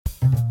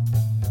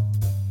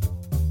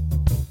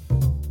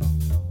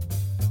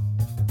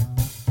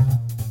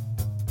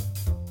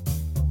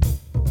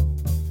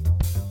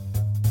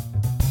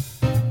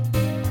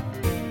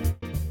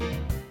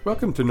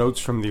Welcome to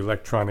Notes from the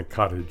Electronic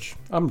Cottage.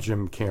 I'm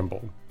Jim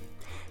Campbell.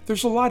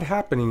 There's a lot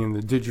happening in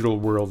the digital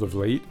world of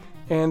late,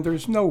 and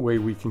there's no way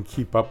we can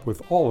keep up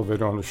with all of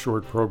it on a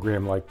short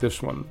program like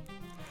this one.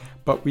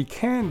 But we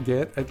can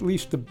get at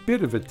least a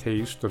bit of a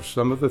taste of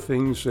some of the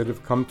things that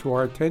have come to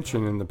our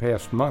attention in the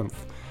past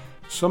month,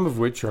 some of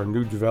which are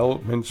new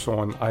developments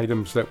on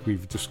items that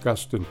we've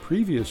discussed in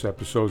previous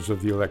episodes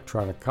of the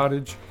Electronic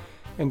Cottage,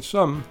 and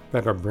some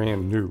that are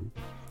brand new.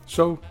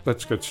 So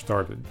let's get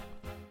started.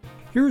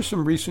 Here are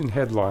some recent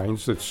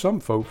headlines that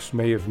some folks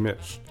may have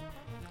missed.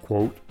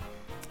 Quote,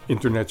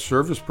 Internet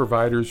service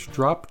providers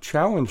drop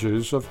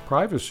challenges of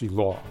privacy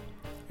law.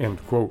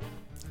 End quote.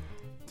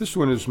 This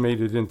one has made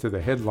it into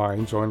the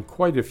headlines on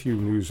quite a few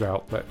news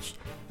outlets,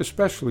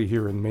 especially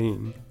here in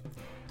Maine.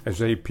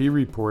 As AP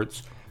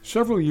reports,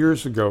 several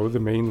years ago the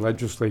Maine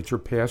legislature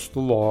passed a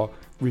law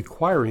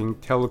requiring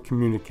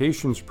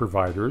telecommunications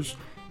providers,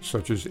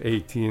 such as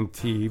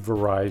AT&T,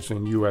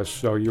 Verizon, US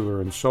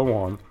Cellular, and so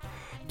on,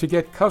 to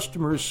get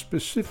customers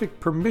specific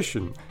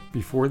permission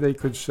before they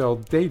could sell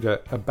data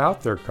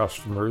about their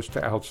customers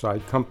to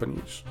outside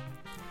companies.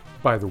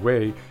 By the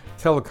way,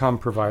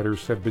 telecom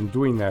providers have been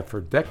doing that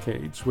for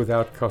decades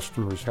without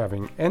customers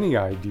having any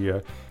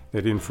idea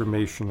that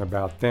information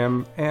about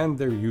them and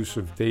their use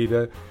of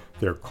data,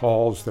 their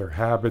calls, their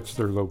habits,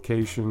 their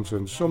locations,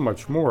 and so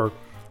much more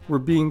were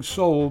being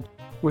sold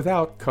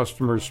without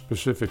customers'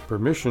 specific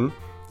permission,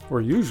 or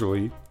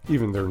usually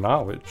even their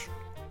knowledge.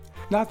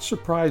 Not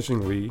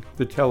surprisingly,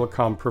 the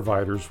telecom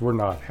providers were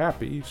not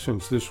happy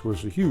since this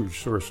was a huge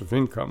source of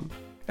income,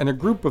 and a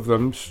group of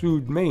them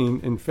sued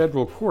Maine in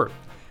federal court,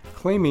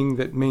 claiming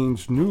that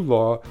Maine's new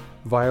law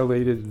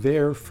violated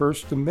their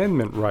First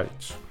Amendment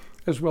rights,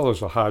 as well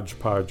as a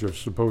hodgepodge of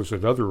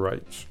supposed other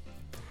rights.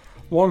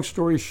 Long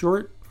story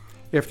short,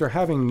 after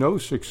having no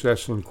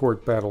success in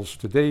court battles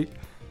to date,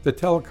 the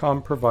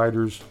telecom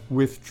providers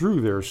withdrew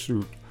their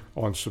suit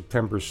on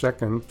September 2,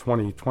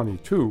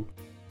 2022,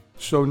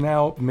 so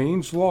now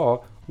Maine's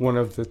law, one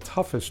of the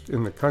toughest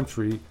in the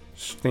country,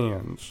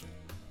 stands.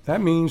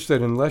 That means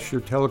that unless your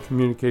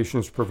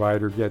telecommunications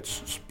provider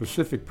gets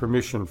specific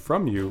permission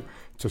from you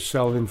to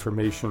sell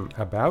information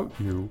about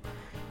you,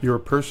 your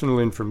personal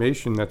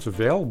information that's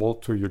available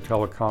to your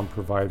telecom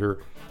provider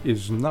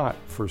is not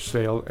for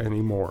sale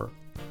anymore.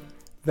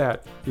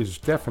 That is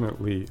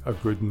definitely a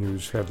good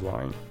news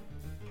headline.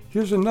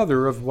 Here's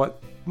another of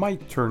what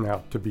might turn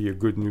out to be a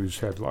good news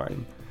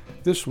headline.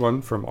 This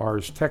one from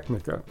Ars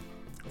Technica.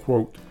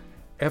 Quote,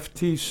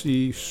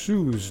 FTC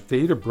sues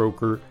data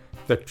broker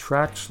that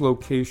tracks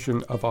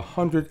location of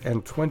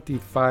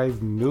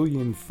 125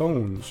 million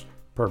phones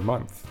per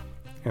month.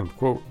 End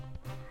quote.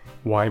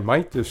 Why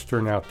might this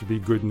turn out to be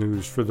good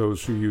news for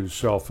those who use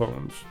cell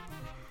phones?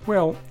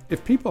 Well,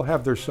 if people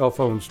have their cell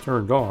phones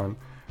turned on,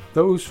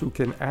 those who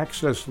can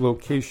access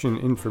location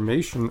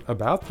information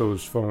about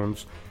those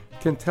phones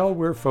can tell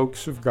where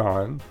folks have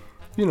gone,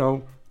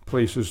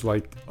 places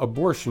like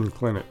abortion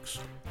clinics,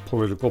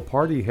 political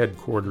party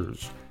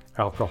headquarters,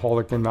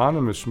 Alcoholics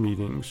Anonymous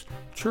meetings,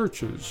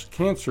 churches,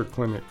 cancer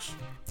clinics.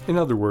 In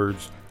other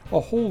words, a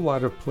whole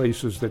lot of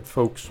places that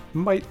folks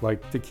might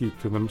like to keep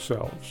to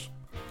themselves.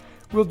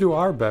 We'll do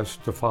our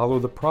best to follow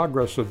the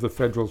progress of the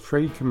Federal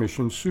Trade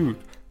Commission suit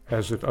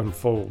as it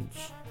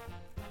unfolds.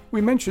 We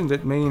mentioned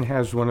that Maine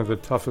has one of the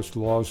toughest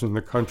laws in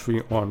the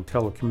country on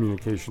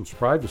telecommunications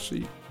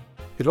privacy.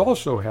 It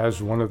also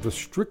has one of the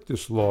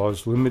strictest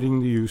laws limiting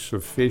the use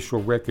of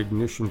facial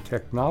recognition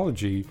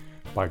technology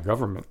by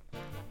government.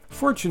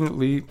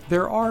 Fortunately,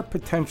 there are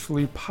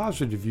potentially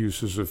positive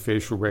uses of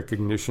facial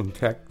recognition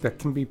tech that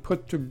can be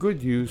put to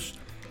good use,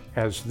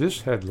 as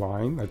this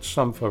headline that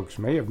some folks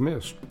may have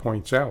missed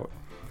points out.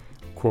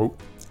 Quote,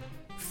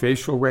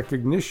 facial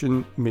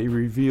recognition may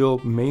reveal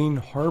Maine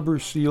harbor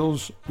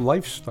seals'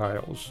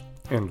 lifestyles.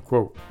 End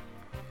quote.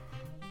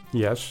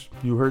 Yes,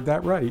 you heard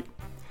that right.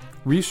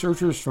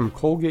 Researchers from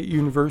Colgate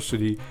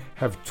University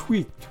have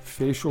tweaked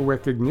facial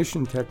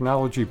recognition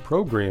technology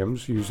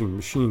programs using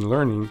machine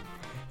learning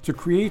to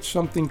create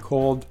something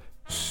called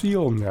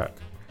SealNet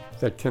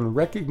that can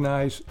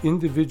recognize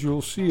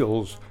individual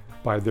seals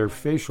by their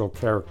facial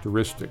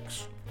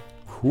characteristics.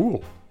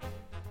 Cool.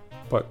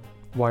 But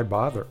why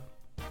bother?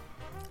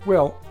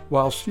 Well,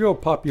 while seal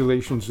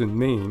populations in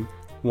Maine,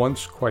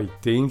 once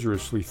quite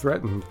dangerously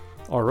threatened,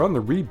 are on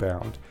the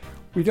rebound,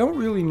 we don't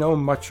really know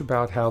much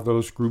about how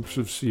those groups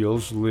of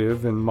seals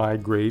live and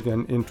migrate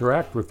and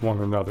interact with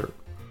one another.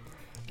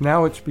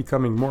 Now it's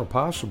becoming more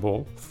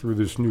possible, through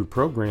this new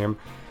program,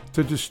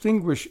 to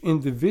distinguish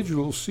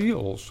individual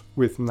seals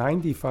with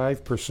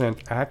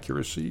 95%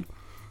 accuracy,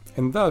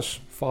 and thus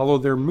follow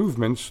their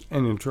movements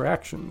and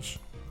interactions.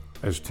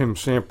 As Tim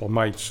Sample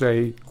might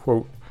say,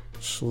 quote,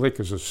 slick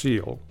as a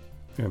seal,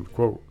 end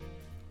quote.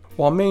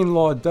 While Maine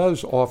law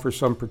does offer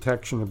some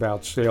protection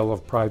about sale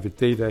of private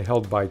data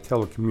held by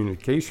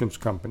telecommunications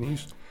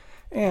companies,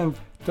 and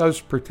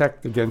does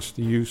protect against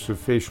the use of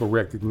facial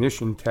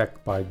recognition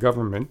tech by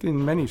government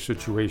in many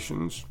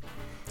situations,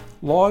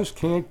 laws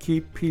can't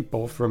keep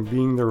people from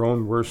being their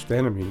own worst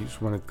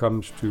enemies when it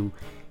comes to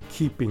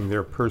keeping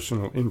their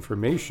personal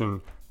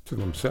information to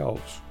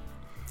themselves.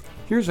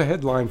 Here's a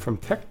headline from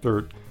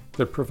TechDirt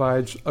that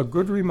provides a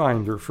good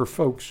reminder for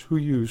folks who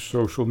use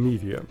social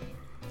media.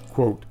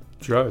 Quote,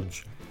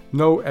 Judge,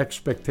 no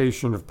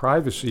expectation of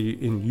privacy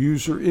in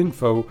user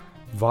info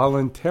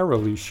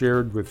voluntarily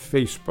shared with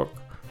Facebook.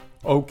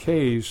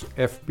 OK's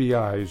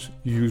FBI's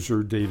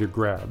user data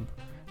grab.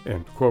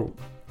 End quote.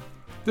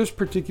 This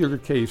particular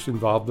case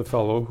involved a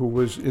fellow who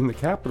was in the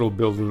Capitol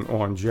building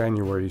on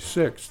January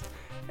 6th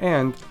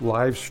and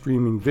live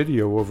streaming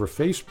video over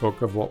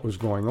Facebook of what was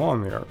going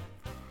on there.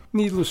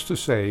 Needless to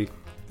say,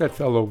 that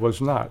fellow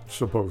was not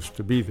supposed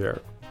to be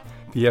there.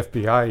 The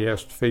FBI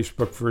asked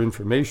Facebook for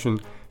information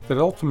that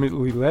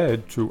ultimately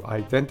led to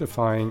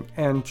identifying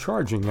and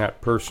charging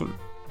that person.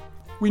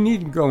 We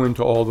needn't go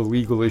into all the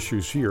legal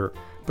issues here,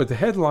 but the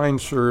headline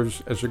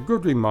serves as a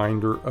good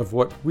reminder of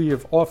what we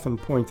have often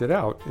pointed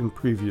out in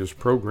previous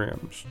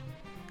programs.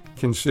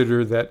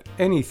 Consider that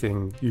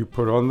anything you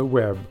put on the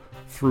web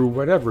through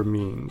whatever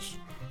means,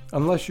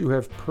 unless you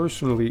have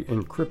personally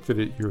encrypted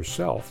it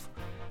yourself,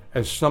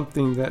 as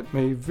something that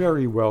may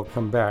very well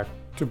come back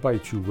to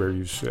bite you where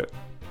you sit.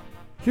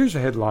 Here's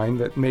a headline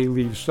that may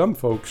leave some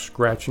folks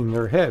scratching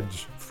their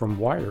heads from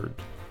Wired.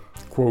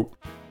 Quote,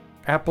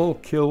 Apple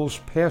kills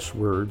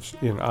passwords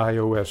in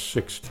iOS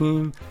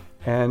 16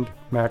 and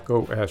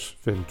macOS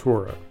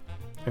Ventura.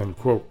 End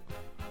quote.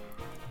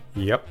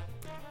 Yep.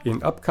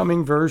 In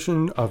upcoming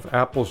version of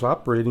Apple's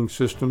operating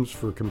systems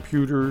for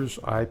computers,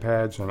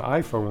 iPads, and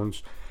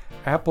iPhones,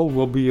 Apple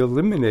will be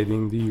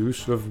eliminating the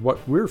use of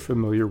what we're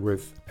familiar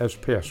with as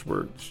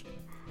passwords.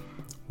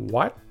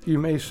 What, you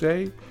may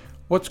say?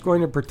 What's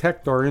going to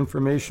protect our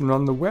information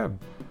on the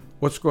web?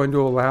 What's going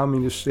to allow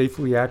me to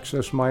safely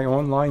access my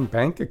online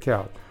bank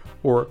account,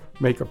 or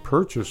make a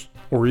purchase,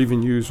 or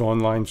even use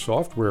online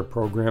software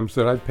programs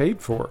that I've paid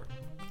for?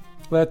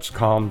 Let's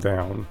calm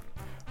down.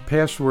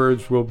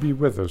 Passwords will be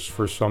with us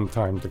for some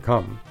time to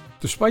come,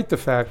 despite the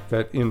fact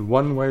that in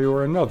one way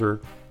or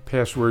another,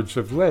 passwords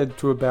have led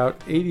to about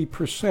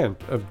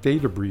 80% of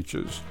data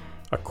breaches,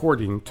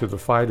 according to the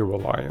FIDO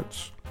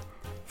Alliance.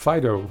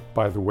 FIDO,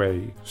 by the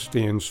way,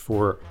 stands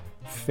for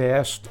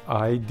Fast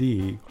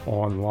ID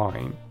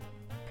Online.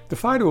 The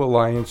FIDO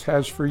Alliance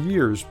has for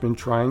years been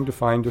trying to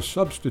find a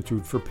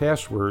substitute for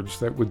passwords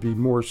that would be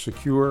more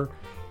secure,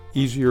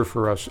 easier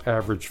for us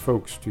average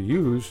folks to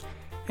use,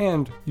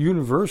 and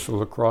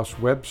universal across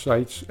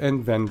websites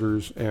and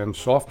vendors and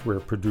software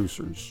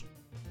producers.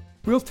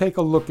 We'll take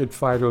a look at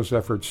FIDO's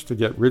efforts to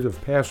get rid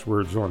of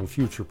passwords on a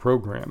future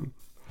program.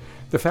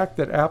 The fact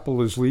that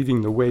Apple is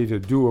leading the way to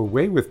do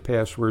away with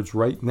passwords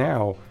right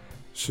now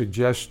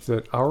suggests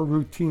that our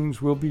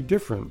routines will be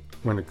different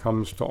when it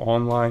comes to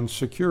online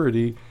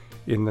security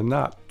in the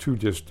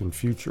not-too-distant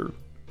future.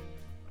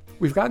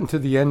 We've gotten to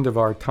the end of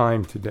our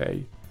time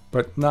today,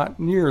 but not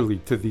nearly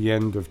to the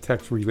end of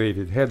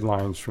tech-related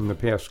headlines from the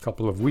past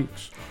couple of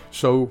weeks,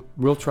 so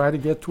we'll try to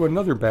get to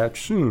another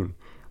batch soon,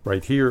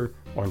 right here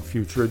on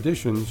future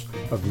editions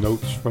of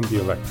Notes from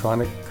the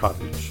Electronic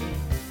Cottage.